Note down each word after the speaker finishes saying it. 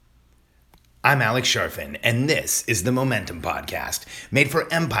I'm Alex Sharfin, and this is the Momentum Podcast, made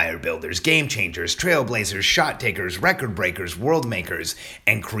for empire builders, game changers, trailblazers, shot takers, record breakers, world makers,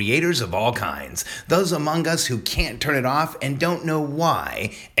 and creators of all kinds. Those among us who can't turn it off and don't know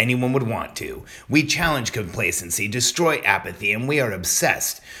why anyone would want to. We challenge complacency, destroy apathy, and we are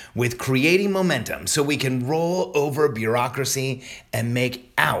obsessed with creating momentum so we can roll over bureaucracy and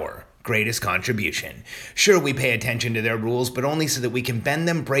make our greatest contribution. Sure, we pay attention to their rules, but only so that we can bend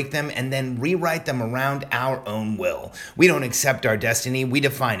them, break them, and then rewrite them around our own will. We don't accept our destiny, we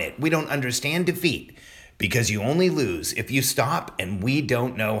define it. We don't understand defeat, because you only lose if you stop, and we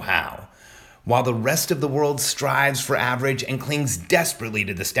don't know how. While the rest of the world strives for average and clings desperately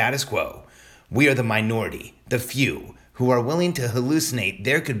to the status quo, we are the minority, the few, who are willing to hallucinate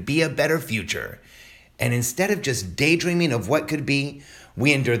there could be a better future. And instead of just daydreaming of what could be,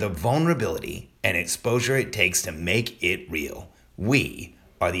 we endure the vulnerability and exposure it takes to make it real. We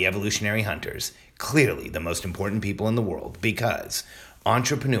are the evolutionary hunters, clearly the most important people in the world, because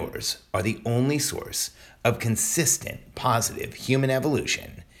entrepreneurs are the only source of consistent, positive human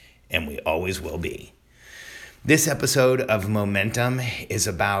evolution, and we always will be. This episode of Momentum is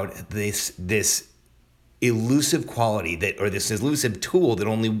about this elusive quality this elusive tool that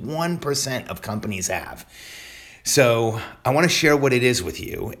only 1% of companies have. So I want to share what it is with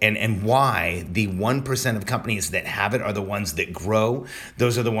you and why the 1% of companies that have it are the ones that grow.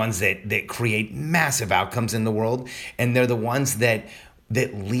 Those are the ones that create massive outcomes in the world. And they're the ones that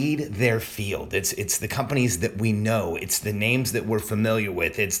lead their field. It's the companies that we know. It's the names that we're familiar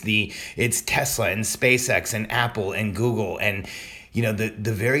with. It's Tesla and SpaceX and Apple and Google and the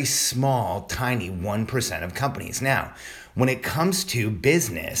very small, tiny 1% of companies. Now, when it comes to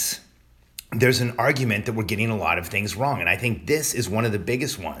business, there's an argument that we're getting a lot of things wrong. And I think this is one of the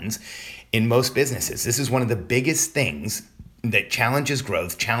biggest ones in most businesses. This is one of the biggest things that challenges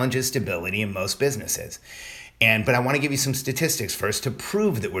growth, challenges stability in most businesses. But I want to give you some statistics first to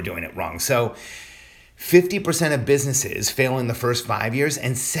prove that we're doing it wrong. So 50% of businesses fail in the first 5 years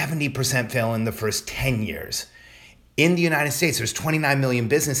and 70% fail in the first 10 years. In the United States, there's 29 million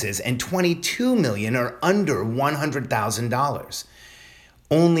businesses and 22 million are under $100,000.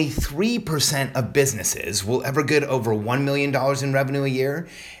 Only 3% of businesses will ever get over $1 million in revenue a year,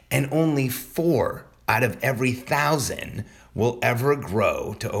 and only 4 out of every 1,000 will ever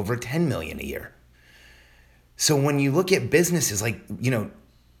grow to over 10 million a year. So when you look at businesses,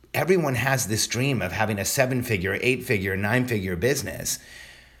 everyone has this dream of having a 7-figure, 8-figure, 9-figure business,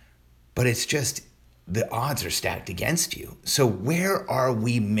 but it's just the odds are stacked against you. So where are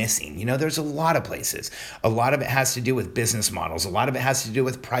we missing? There's a lot of places. A lot of it has to do with business models. A lot of it has to do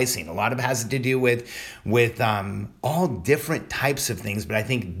with pricing. A lot of it has to do with all different types of things. But I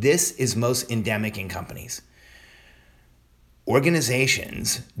think this is most endemic in companies.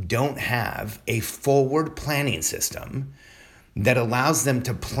 Organizations don't have a forward planning system that allows them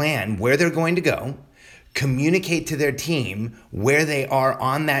to plan where they're going to go, communicate to their team where they are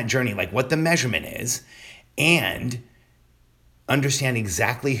on that journey, like what the measurement is, and understand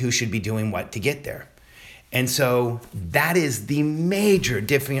exactly who should be doing what to get there. And so that is the major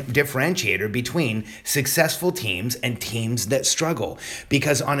differentiator between successful teams and teams that struggle.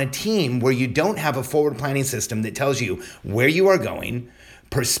 Because on a team where you don't have a forward planning system that tells you where you are going,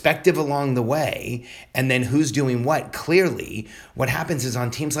 perspective along the way, and then who's doing what, clearly, what happens is on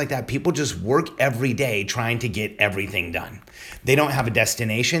teams like that, people just work every day trying to get everything done. They don't have a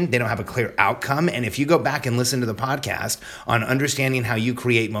destination. They don't have a clear outcome. And if you go back and listen to the podcast on understanding how you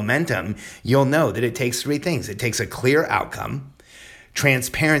create momentum, you'll know that it takes 3 things. It takes a clear outcome,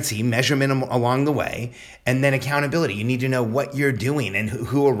 transparency, measurement along the way, and then accountability. You need to know what you're doing and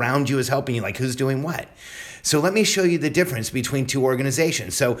who around you is helping you, like who's doing what. So let me show you the difference between 2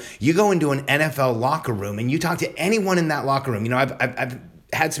 organizations. So you go into an NFL locker room and you talk to anyone in that locker room. I've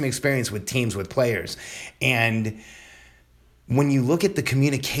had some experience with teams, with players. And when you look at the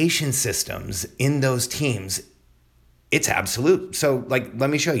communication systems in those teams, it's absolute. So let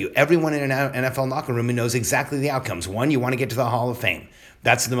me show you. Everyone in an NFL locker room knows exactly the outcomes. 1, you want to get to the Hall of Fame.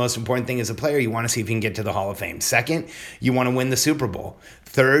 That's the most important thing as a player. You want to see if you can get to the Hall of Fame. 2nd, you want to win the Super Bowl.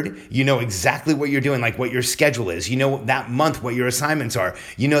 3rd, you know exactly what you're doing, like what your schedule is. You know that month what your assignments are.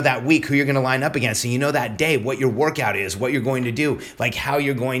 You know that week who you're going to line up against. And you know that day what your workout is, what you're going to do, like how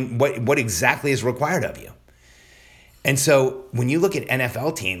you're going, what exactly is required of you. And so when you look at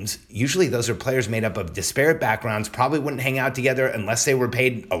NFL teams, usually those are players made up of disparate backgrounds, probably wouldn't hang out together unless they were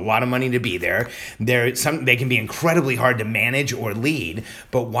paid a lot of money to be there. They can be incredibly hard to manage or lead.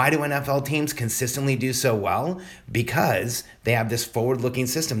 But why do NFL teams consistently do so well? Because they have this forward-looking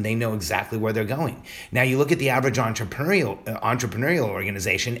system. They know exactly where they're going. Now you look at the average entrepreneurial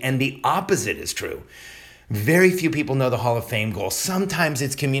organization, and the opposite is true. Very few people know the Hall of Fame goal. Sometimes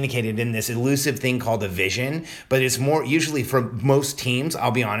it's communicated in this elusive thing called a vision, but it's more usually for most teams,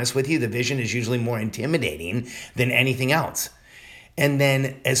 I'll be honest with you, the vision is usually more intimidating than anything else. And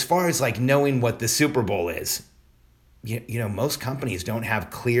then as far as like knowing what the Super Bowl is, most companies don't have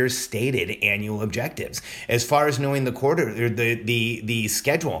clear stated annual objectives. As far as knowing the quarter or the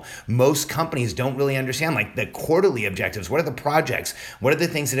schedule, most companies don't really understand like the quarterly objectives. What are the projects? What are the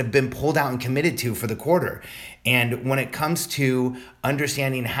things that have been pulled out and committed to for the quarter? And when it comes to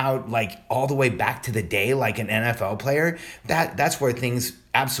understanding how like all the way back to the day, like an NFL player, that's where things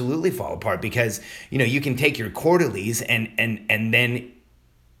absolutely fall apart because, you can take your quarterlies and then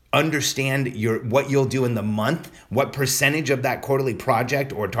understand what you'll do in the month, what percentage of that quarterly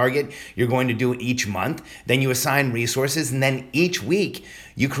project or target you're going to do each month. Then you assign resources, and then each week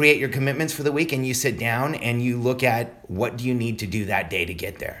you create your commitments for the week and you sit down and you look at what do you need to do that day to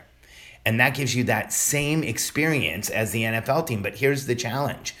get there. And that gives you that same experience as the NFL team. But here's the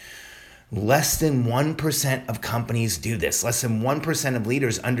challenge. Less than 1% of companies do this. Less than 1% of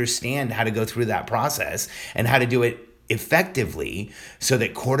leaders understand how to go through that process and how to do it effectively so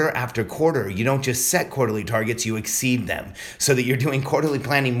that quarter after quarter, you don't just set quarterly targets, you exceed them. So that you're doing quarterly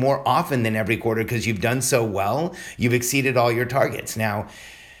planning more often than every quarter because you've done so well, you've exceeded all your targets. Now,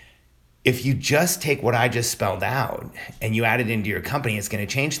 if you just take what I just spelled out and you add it into your company, it's going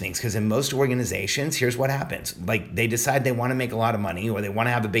to change things. Because in most organizations, here's what happens. Like they decide they want to make a lot of money or they want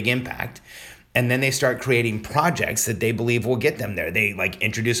to have a big impact. And then they start creating projects that they believe will get them there. They like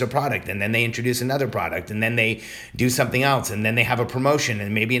introduce a product and then they introduce another product and then they do something else and then they have a promotion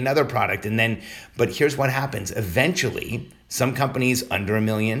and maybe another product. But here's what happens. Eventually, some companies under 1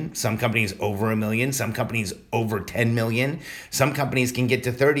 million, some companies over 1 million, some companies over 10 million. Some companies can get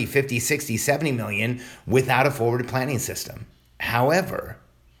to 30, 50, 60, 70 million without a forward planning system. However,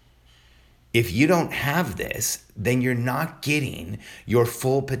 if you don't have this, then you're not getting your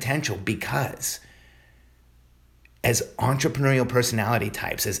full potential because as entrepreneurial personality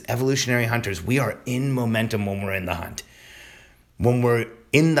types, as evolutionary hunters, we are in momentum when we're in the hunt. When we're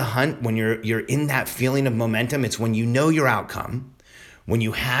in the hunt, when you're in that feeling of momentum, it's when you know your outcome, when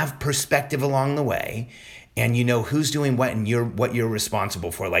you have perspective along the way, and you know who's doing what and what you're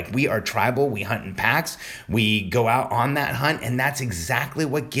responsible for. Like we are tribal, we hunt in packs, we go out on that hunt, and that's exactly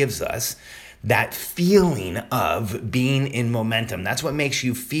what gives us that feeling of being in momentum. That's what makes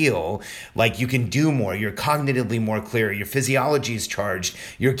you feel like you can do more, you're cognitively more clear, your physiology is charged,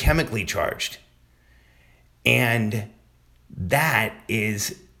 you're chemically charged. And that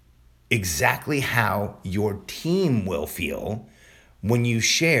is exactly how your team will feel when you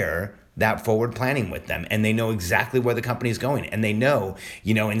share that forward planning with them and they know exactly where the company is going and they know,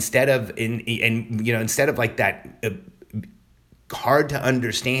 instead of like that hard to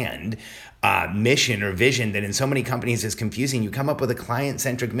understand mission or vision that in so many companies is confusing, you come up with a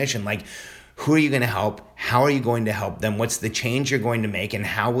client-centric mission. Like, who are you going to help? How are you going to help them? What's the change you're going to make? And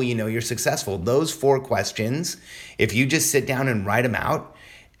how will you know you're successful? Those 4 questions, if you just sit down and write them out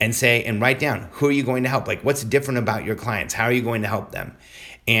and write down, who are you going to help? Like, what's different about your clients? How are you going to help them?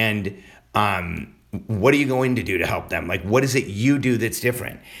 And what are you going to do to help them? Like, what is it you do that's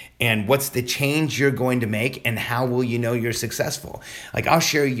different? And what's the change you're going to make? And how will you know you're successful? Like, I'll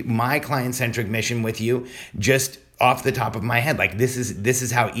share my client-centric mission with you just off the top of my head. Like, this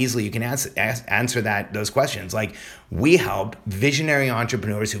is how easily you can answer those questions. Like, we help visionary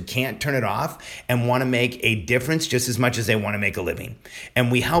entrepreneurs who can't turn it off and want to make a difference just as much as they want to make a living.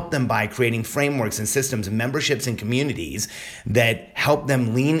 And we help them by creating frameworks and systems and memberships and communities that help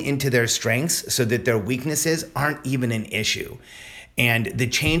them lean into their strengths so that their weaknesses aren't even an issue. And the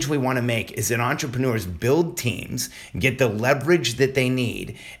change we want to make is that entrepreneurs build teams, get the leverage that they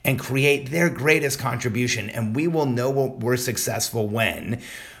need, and create their greatest contribution. And we will know we're successful when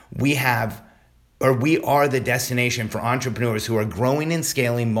we are the destination for entrepreneurs who are growing and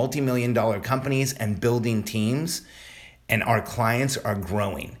scaling multi-million-dollar companies and building teams, and our clients are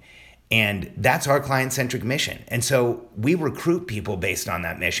growing. And that's our client-centric mission. And so we recruit people based on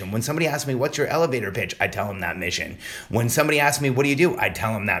that mission. When somebody asks me, what's your elevator pitch? I tell them that mission. When somebody asks me, what do you do? I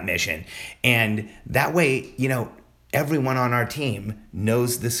tell them that mission. And that way, everyone on our team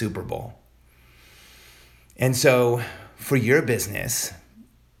knows the Super Bowl. And so for your business,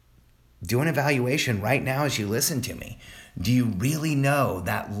 Do an evaluation right now as you listen to me. Do you really know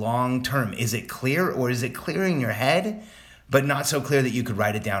that long term? Is it clear, or is it clear in your head, but not so clear that you could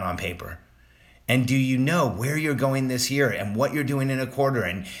write it down on paper? And do you know where you're going this year and what you're doing in a quarter,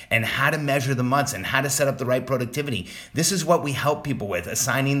 and how to measure the months and how to set up the right productivity? This is what we help people with,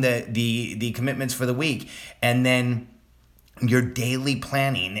 assigning the commitments for the week, and then your daily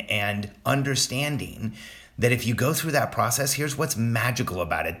planning and understanding that if you go through that process, here's what's magical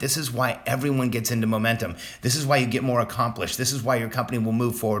about it. This is why everyone gets into momentum. This is why you get more accomplished. This is why your company will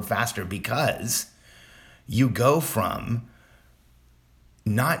move forward faster, because you go from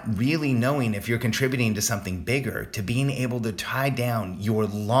not really knowing if you're contributing to something bigger to being able to tie down your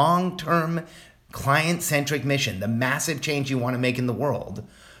long-term client-centric mission, the massive change you want to make in the world,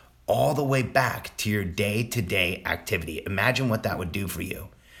 all the way back to your day-to-day activity. Imagine what that would do for you.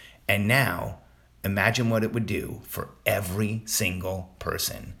 And now, imagine what it would do for every single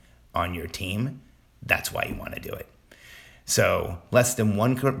person on your team. That's why you want to do it. So less than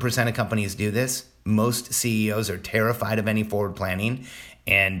 1% of companies do this. Most CEOs are terrified of any forward planning,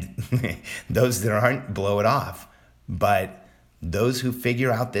 and those that aren't blow it off. But those who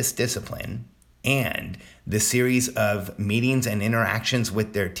figure out this discipline and the series of meetings and interactions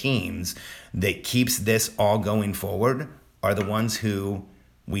with their teams that keeps this all going forward are the ones who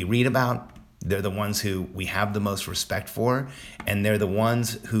we read about. They're the ones who we have the most respect for, and they're the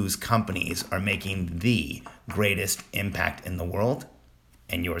ones whose companies are making the greatest impact in the world,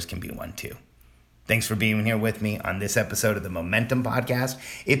 and yours can be one too. Thanks for being here with me on this episode of the Momentum Podcast.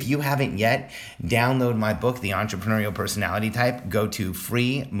 If you haven't yet, download my book, The Entrepreneurial Personality Type. Go to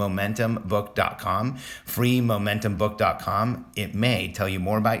freemomentumbook.com, freemomentumbook.com. It may tell you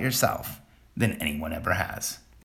more about yourself than anyone ever has.